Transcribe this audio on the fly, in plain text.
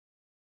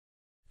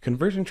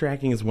Conversion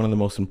tracking is one of the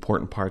most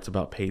important parts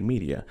about paid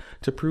media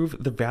to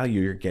prove the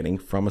value you're getting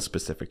from a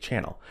specific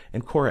channel,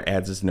 and Quora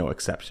Ads is no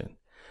exception.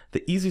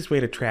 The easiest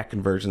way to track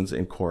conversions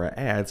in Quora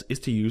Ads is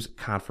to use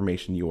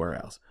confirmation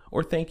URLs,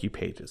 or thank you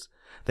pages.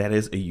 That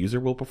is, a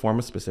user will perform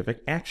a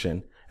specific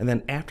action, and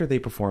then after they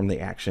perform the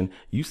action,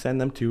 you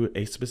send them to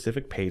a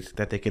specific page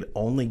that they could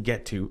only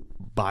get to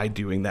by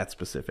doing that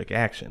specific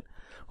action.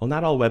 Well,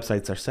 not all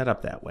websites are set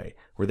up that way,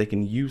 where they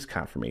can use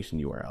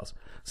confirmation URLs.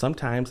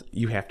 Sometimes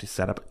you have to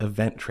set up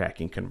event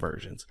tracking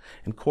conversions,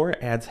 and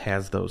Quora Ads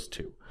has those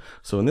too.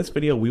 So in this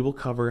video, we will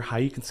cover how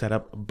you can set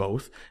up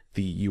both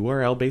the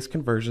URL-based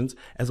conversions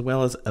as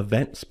well as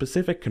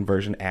event-specific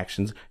conversion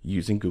actions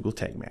using Google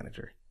Tag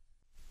Manager.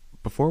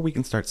 Before we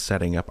can start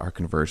setting up our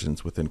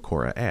conversions within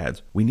Quora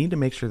Ads, we need to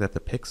make sure that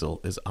the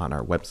pixel is on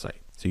our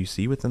website. So you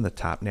see within the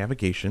top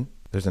navigation,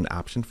 there's an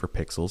option for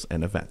pixels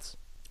and events.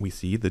 We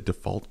see the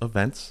default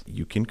events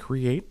you can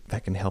create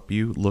that can help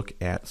you look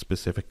at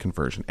specific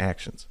conversion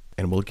actions.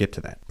 And we'll get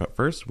to that. But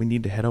first, we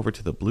need to head over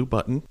to the blue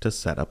button to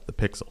set up the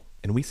pixel.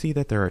 And we see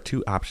that there are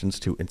two options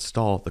to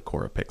install the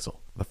Quora pixel.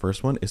 The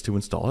first one is to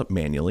install it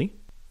manually.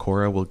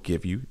 Quora will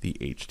give you the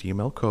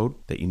HTML code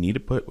that you need to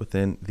put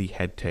within the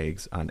head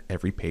tags on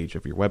every page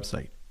of your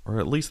website, or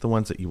at least the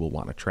ones that you will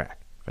want to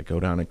track. If I go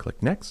down and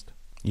click next,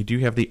 you do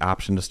have the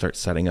option to start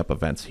setting up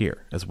events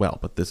here as well,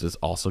 but this is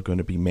also going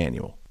to be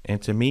manual.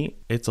 And to me,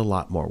 it's a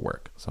lot more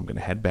work. So I'm going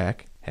to head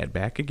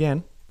back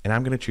again, and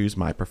I'm going to choose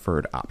my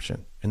preferred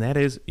option, and that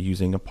is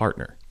using a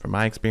partner. From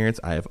my experience,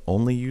 I have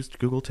only used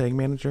Google Tag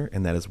Manager,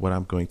 and that is what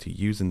I'm going to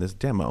use in this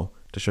demo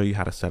to show you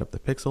how to set up the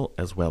pixel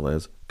as well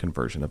as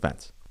conversion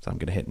events. So I'm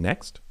going to hit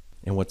next,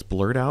 and what's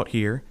blurred out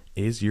here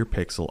is your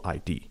pixel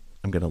ID.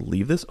 I'm going to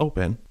leave this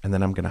open, and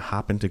then I'm going to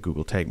hop into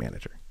Google Tag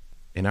Manager.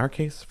 In our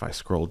case, if I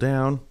scroll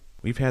down,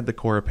 we've had the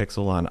Quora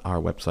pixel on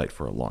our website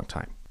for a long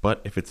time.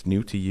 But if it's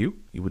new to you,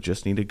 you would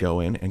just need to go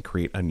in and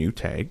create a new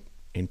tag.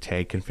 In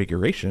tag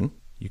configuration,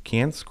 you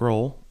can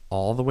scroll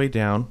all the way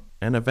down,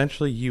 and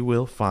eventually you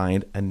will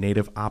find a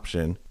native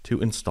option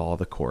to install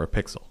the Quora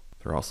pixel.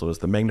 There also is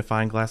the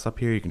magnifying glass up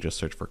here. You can just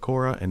search for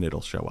Quora and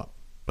it'll show up.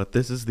 But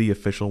this is the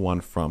official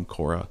one from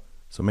Quora,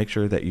 so make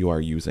sure that you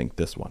are using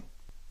this one.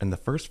 And the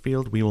first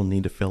field we will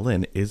need to fill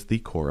in is the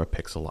Quora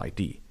pixel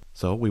ID.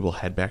 So we will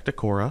head back to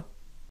Quora.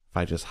 If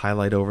I just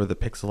highlight over the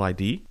pixel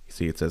ID, you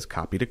see it says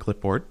copy to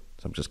clipboard.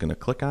 So I'm just going to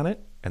click on it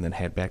and then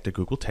head back to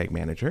Google Tag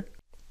Manager.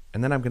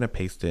 And then I'm going to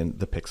paste in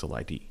the pixel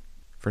ID.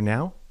 For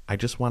now, I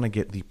just want to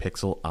get the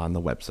pixel on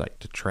the website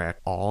to track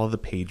all of the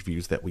page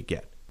views that we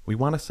get. We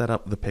want to set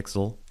up the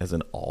pixel as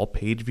an all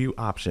page view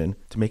option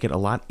to make it a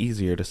lot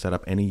easier to set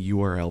up any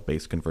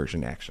URL-based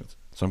conversion actions.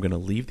 So I'm going to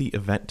leave the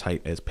event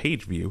type as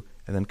page view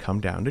and then come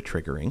down to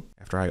triggering.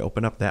 After I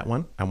open up that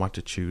one, I want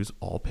to choose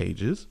all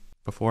pages.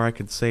 Before I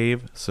could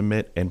save,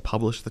 submit, and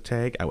publish the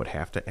tag, I would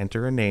have to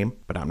enter a name,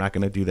 but I'm not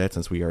going to do that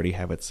since we already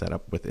have it set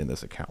up within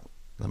this account.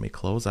 Let me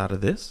close out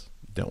of this.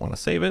 Don't want to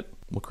save it.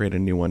 We'll create a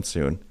new one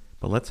soon,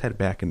 but let's head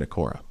back into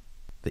Quora.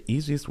 The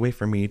easiest way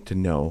for me to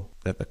know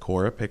that the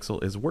Quora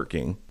pixel is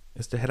working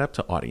is to head up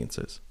to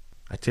audiences.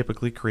 I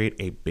typically create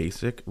a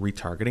basic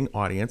retargeting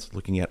audience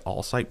looking at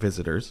all site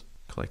visitors,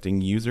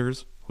 collecting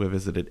users who have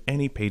visited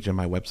any page on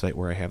my website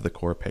where I have the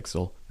Quora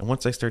pixel, and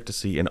once I start to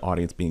see an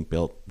audience being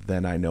built,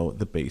 then I know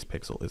the base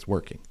pixel is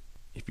working.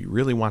 If you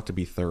really want to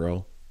be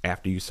thorough,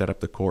 after you set up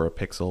the Quora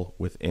pixel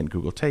within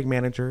Google Tag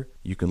Manager,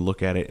 you can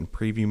look at it in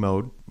preview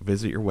mode,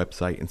 visit your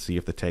website, and see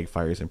if the tag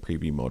fires in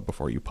preview mode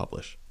before you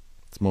publish.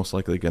 It's most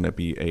likely going to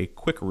be a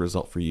quicker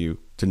result for you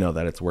to know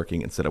that it's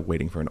working instead of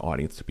waiting for an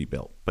audience to be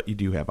built, but you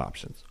do have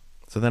options.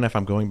 So then if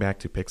I'm going back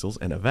to pixels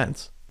and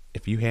events,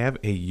 if you have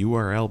a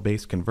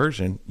URL-based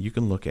conversion, you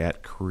can look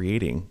at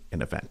creating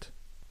an event.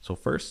 So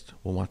first,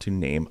 we'll want to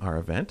name our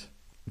event.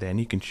 Then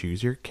you can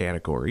choose your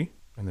category,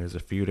 and there's a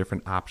few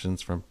different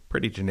options from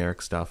pretty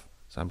generic stuff.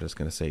 So I'm just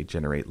going to say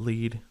generate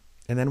lead,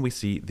 and then we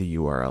see the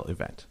URL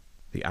event.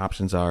 The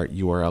options are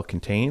URL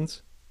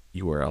contains,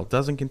 URL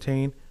doesn't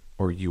contain,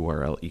 or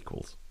URL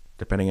equals.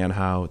 Depending on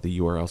how the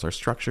URLs are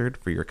structured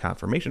for your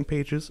confirmation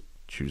pages,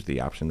 choose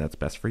the option that's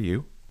best for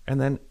you, and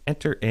then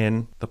enter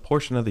in the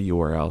portion of the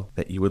URL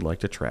that you would like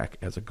to track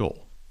as a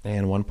goal.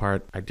 And one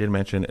part I did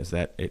mention is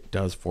that it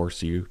does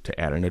force you to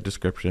add in a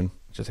description.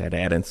 Just had to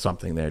add in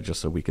something there just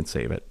so we can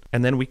save it.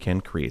 And then we can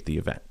create the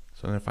event.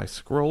 So then if I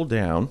scroll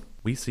down,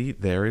 we see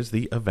there is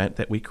the event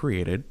that we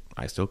created.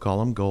 I still call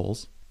them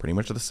goals, pretty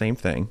much the same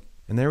thing.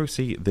 And there we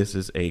see this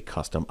is a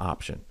custom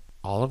option.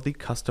 All of the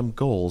custom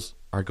goals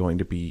are going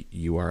to be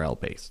URL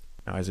based.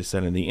 Now, as I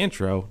said in the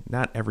intro,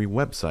 not every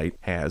website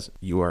has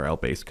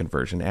URL-based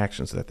conversion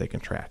actions that they can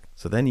track.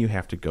 So then you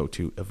have to go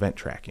to event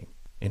tracking.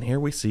 And here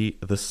we see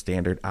the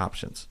standard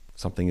options.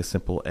 Something as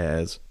simple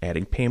as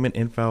adding payment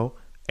info,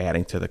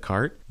 adding to the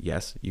cart.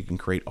 Yes, you can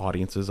create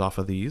audiences off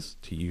of these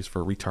to use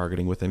for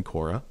retargeting within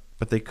Quora,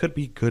 but they could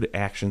be good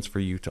actions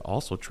for you to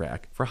also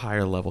track for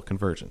higher level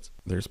conversions.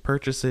 There's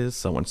purchases,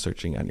 someone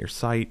searching on your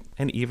site,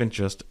 and even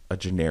just a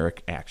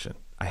generic action.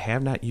 I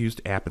have not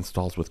used app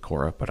installs with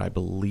Quora, but I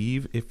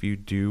believe if you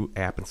do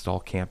app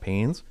install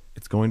campaigns,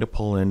 it's going to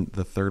pull in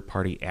the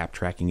third-party app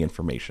tracking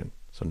information.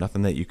 So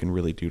nothing that you can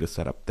really do to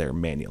set up there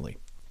manually.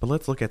 But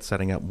let's look at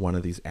setting up one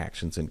of these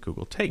actions in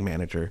Google Tag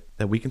Manager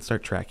that we can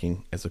start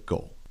tracking as a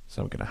goal.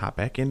 So I'm going to hop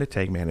back into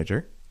Tag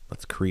Manager.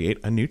 Let's create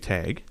a new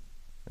tag.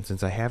 And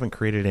since I haven't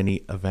created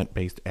any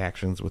event-based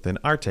actions within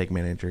our Tag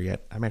Manager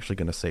yet, I'm actually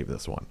going to save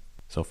this one.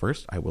 So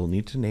first, I will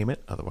need to name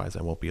it, otherwise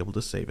I won't be able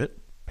to save it.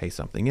 Paste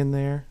something in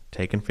there,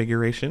 tag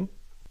configuration.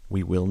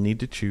 We will need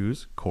to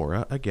choose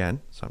Quora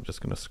again, so I'm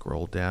just going to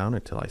scroll down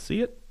until I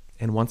see it.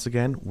 And once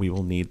again, we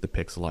will need the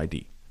pixel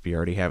ID. If you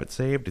already have it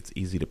saved, it's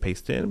easy to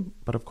paste in,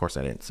 but of course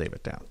I didn't save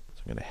it down.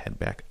 So I'm going to head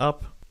back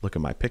up, look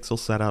at my pixel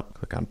setup,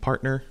 click on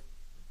Partner,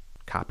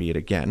 copy it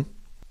again,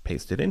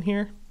 paste it in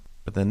here,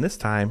 but then this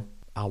time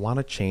I'll want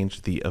to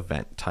change the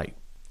event type.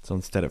 So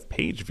instead of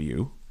page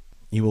view,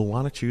 you will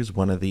want to choose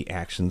one of the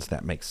actions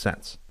that makes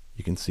sense.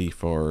 You can see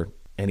for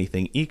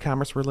anything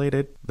e-commerce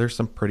related, there's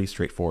some pretty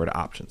straightforward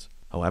options.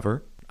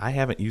 However, I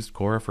haven't used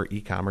Quora for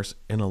e-commerce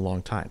in a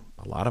long time.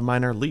 A lot of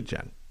mine are lead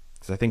gen,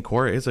 because I think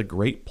Quora is a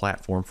great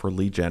platform for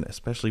lead gen,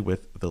 especially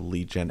with the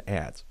lead gen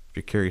ads. If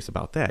you're curious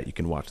about that, you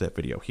can watch that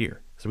video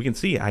here. So we can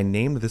see I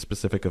named this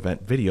specific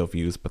event video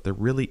views, but there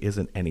really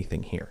isn't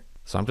anything here.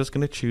 So I'm just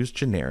going to choose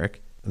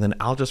generic, and then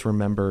I'll just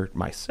remember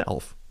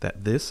myself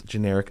that this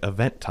generic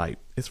event type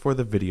is for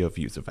the video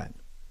views event.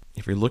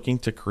 If you're looking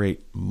to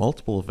create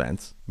multiple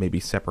events, maybe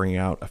separating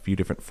out a few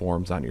different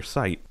forms on your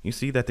site, you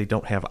see that they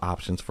don't have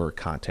options for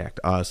contact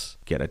us,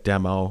 get a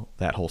demo,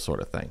 that whole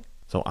sort of thing.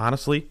 So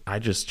honestly, I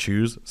just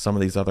choose some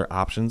of these other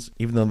options,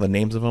 even though the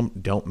names of them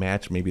don't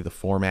match maybe the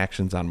form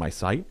actions on my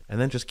site, and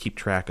then just keep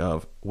track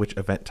of which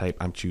event type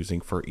I'm choosing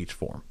for each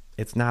form.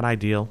 It's not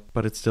ideal,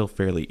 but it's still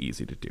fairly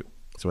easy to do.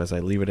 So as I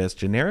leave it as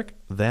generic,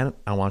 then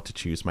I want to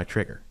choose my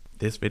trigger.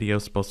 This video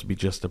is supposed to be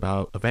just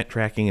about event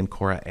tracking and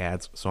Quora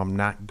Ads, so I'm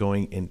not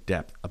going in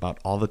depth about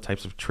all the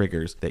types of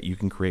triggers that you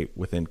can create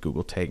within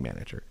Google Tag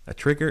Manager. A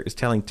trigger is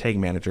telling Tag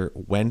Manager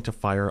when to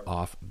fire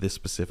off this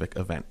specific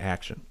event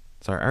action.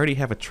 So I already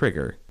have a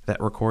trigger that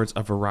records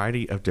a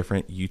variety of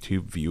different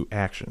YouTube view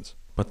actions.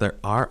 But there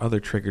are other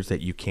triggers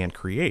that you can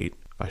create.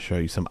 I'll show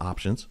you some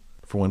options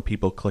for when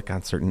people click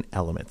on certain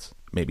elements,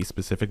 maybe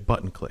specific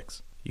button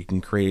clicks. You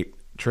can create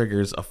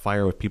triggers of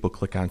fire when people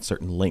click on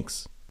certain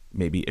links,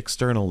 maybe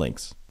external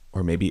links,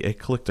 or maybe a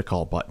click to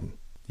call button.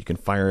 You can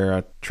fire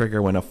a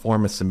trigger when a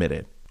form is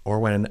submitted, or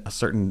when a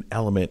certain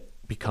element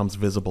becomes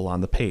visible on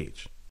the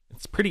page.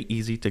 It's pretty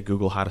easy to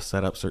Google how to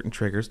set up certain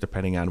triggers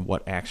depending on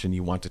what action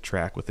you want to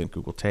track within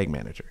Google Tag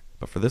Manager.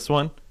 But for this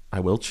one, I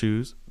will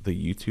choose the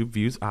YouTube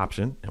views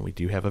option, and we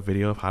do have a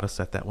video of how to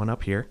set that one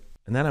up here.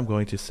 And then I'm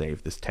going to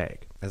save this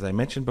tag. As I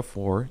mentioned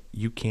before,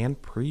 you can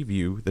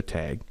preview the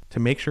tag to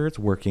make sure it's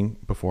working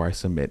before I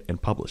submit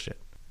and publish it.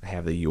 I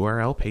have the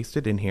URL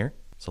pasted in here,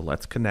 so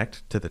let's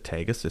connect to the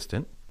Tag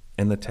Assistant.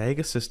 And the Tag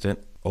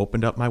Assistant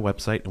opened up my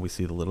website, and we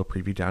see the little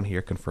preview down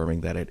here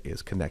confirming that it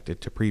is connected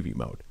to preview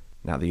mode.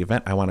 Now the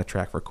event I want to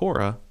track for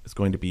Quora is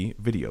going to be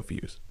video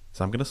views.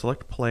 So I'm going to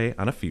select play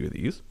on a few of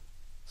these.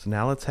 So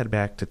now let's head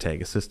back to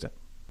Tag Assistant.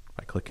 If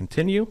I click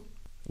continue,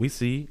 we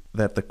see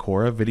that the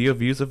Quora video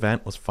views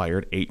event was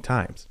fired 8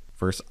 times.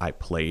 First, I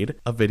played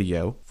a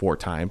video 4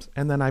 times,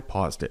 and then I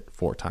paused it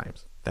 4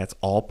 times. That's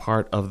all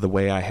part of the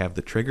way I have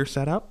the trigger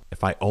set up.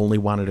 If I only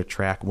wanted to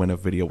track when a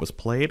video was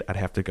played, I'd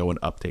have to go and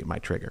update my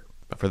trigger.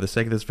 But for the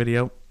sake of this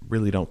video,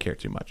 really don't care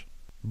too much.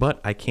 But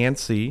I can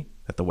see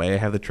that the way I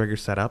have the trigger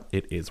set up,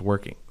 it is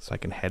working. So I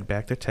can head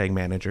back to Tag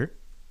Manager.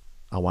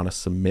 I want to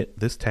submit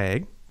this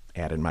tag,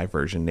 add in my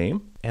version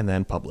name, and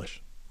then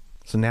publish.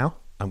 So now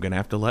I'm going to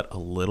have to let a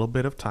little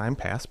bit of time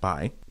pass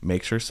by,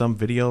 make sure some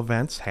video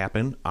events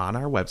happen on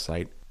our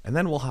website, and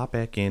then we'll hop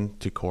back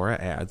into Quora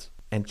Ads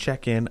and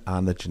check in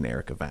on the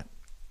generic event.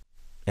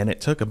 And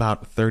it took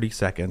about 30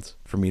 seconds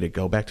for me to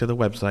go back to the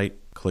website,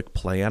 click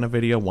play on a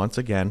video once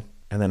again,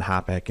 and then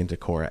hop back into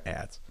Quora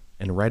Ads.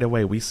 And right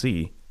away we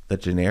see the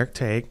generic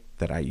tag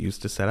that I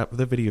used to set up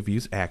the video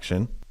views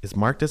action is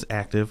marked as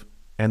active,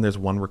 and there's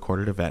one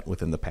recorded event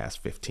within the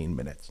past 15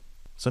 minutes.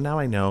 So now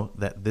I know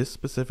that this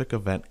specific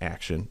event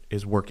action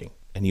is working,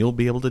 and you'll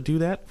be able to do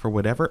that for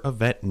whatever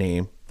event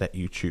name that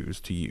you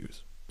choose to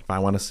use. If I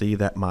want to see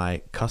that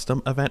my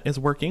custom event is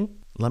working,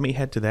 let me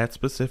head to that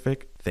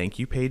specific thank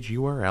you page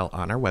URL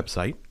on our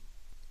website.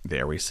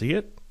 There we see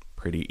it.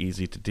 Pretty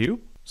easy to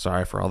do.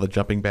 Sorry for all the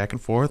jumping back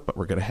and forth, but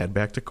we're going to head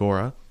back to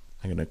Quora.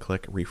 I'm going to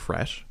click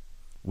refresh.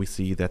 We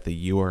see that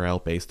the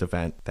URL based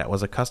event that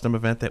was a custom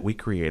event that we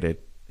created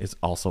is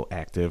also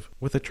active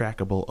with a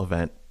trackable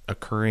event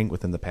occurring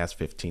within the past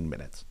 15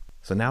 minutes.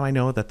 So now I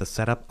know that the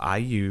setup I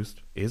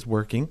used is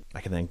working.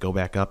 I can then go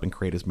back up and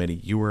create as many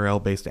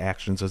URL based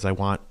actions as I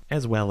want,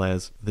 as well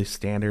as the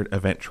standard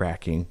event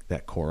tracking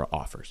that Quora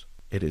offers.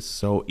 It is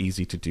so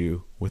easy to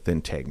do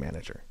within Tag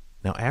Manager.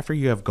 Now, after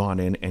you have gone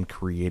in and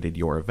created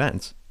your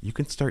events, you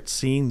can start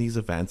seeing these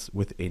events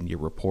within your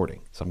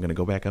reporting. So I'm going to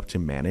go back up to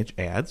Manage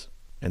Ads.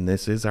 And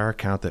this is our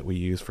account that we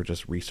use for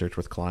just research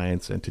with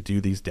clients and to do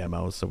these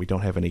demos, so we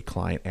don't have any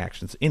client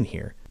actions in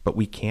here. But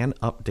we can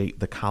update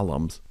the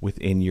columns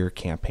within your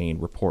campaign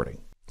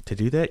reporting. To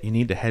do that, you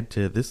need to head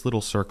to this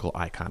little circle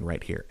icon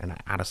right here, and I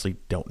honestly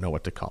don't know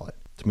what to call it.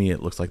 To me,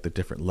 it looks like the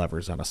different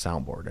levers on a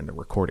soundboard in a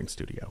recording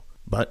studio.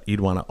 But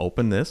you'd want to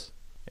open this,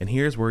 and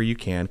here's where you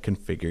can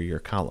configure your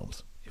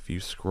columns. If you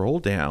scroll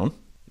down,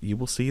 you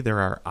will see there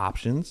are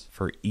options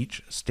for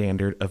each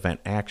standard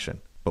event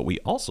action. But we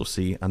also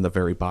see on the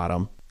very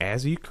bottom,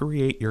 as you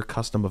create your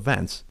custom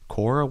events,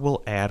 Quora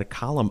will add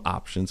column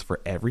options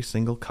for every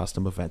single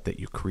custom event that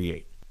you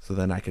create. So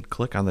then I could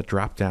click on the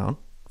drop down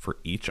for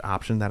each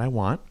option that I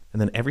want,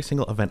 and then every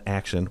single event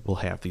action will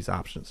have these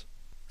options.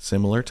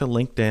 Similar to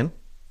LinkedIn,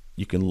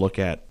 you can look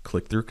at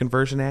click-through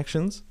conversion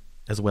actions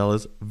as well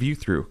as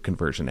view-through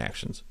conversion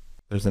actions.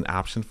 There's an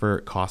option for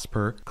cost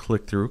per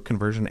click-through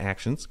conversion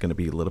actions, going to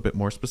be a little bit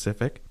more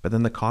specific, but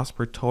then the cost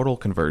per total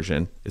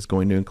conversion is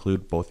going to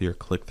include both your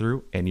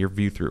click-through and your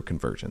view-through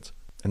conversions.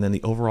 And then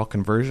the overall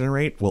conversion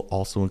rate will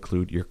also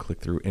include your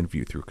click-through and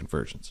view-through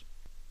conversions.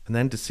 And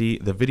then to see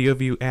the video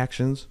view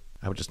actions,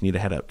 I would just need to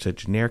head up to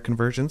generic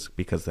conversions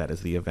because that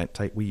is the event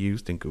type we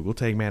used in Google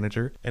Tag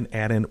Manager, and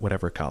add in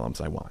whatever columns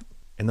I want.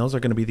 And those are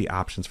going to be the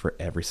options for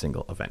every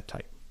single event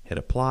type. Hit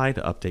apply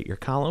to update your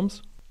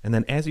columns. And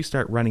then as you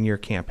start running your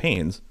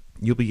campaigns,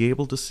 you'll be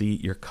able to see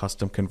your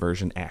custom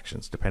conversion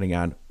actions depending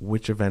on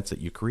which events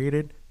that you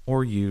created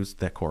or used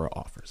that Quora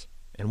offers.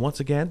 And once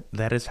again,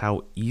 that is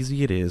how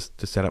easy it is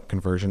to set up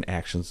conversion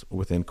actions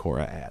within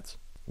Quora Ads.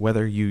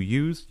 Whether you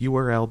use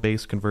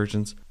URL-based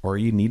conversions or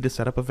you need to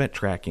set up event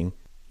tracking,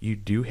 you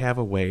do have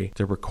a way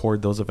to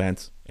record those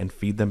events and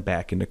feed them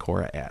back into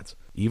Quora Ads.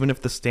 Even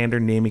if the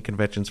standard naming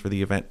conventions for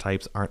the event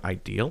types aren't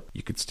ideal,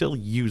 you could still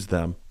use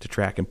them to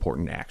track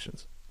important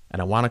actions.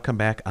 And I want to come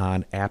back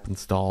on app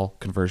install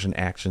conversion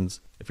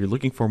actions. If you're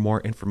looking for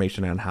more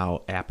information on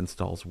how app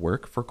installs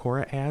work for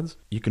Quora Ads,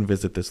 you can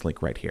visit this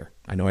link right here.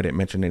 I know I didn't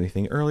mention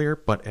anything earlier,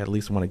 but at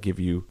least want to give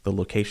you the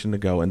location to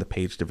go and the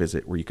page to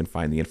visit where you can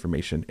find the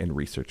information and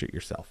research it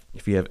yourself.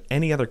 If you have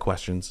any other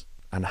questions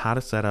on how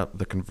to set up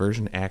the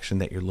conversion action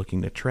that you're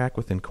looking to track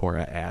within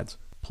Quora Ads,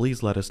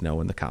 please let us know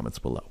in the comments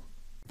below.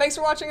 Thanks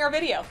for watching our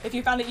video. If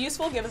you found it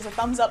useful, give us a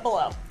thumbs up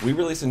below. We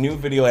release a new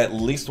video at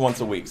least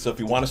once a week, so if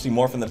you want to see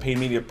more from the Paid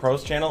Media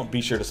Pros channel,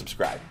 be sure to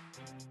subscribe.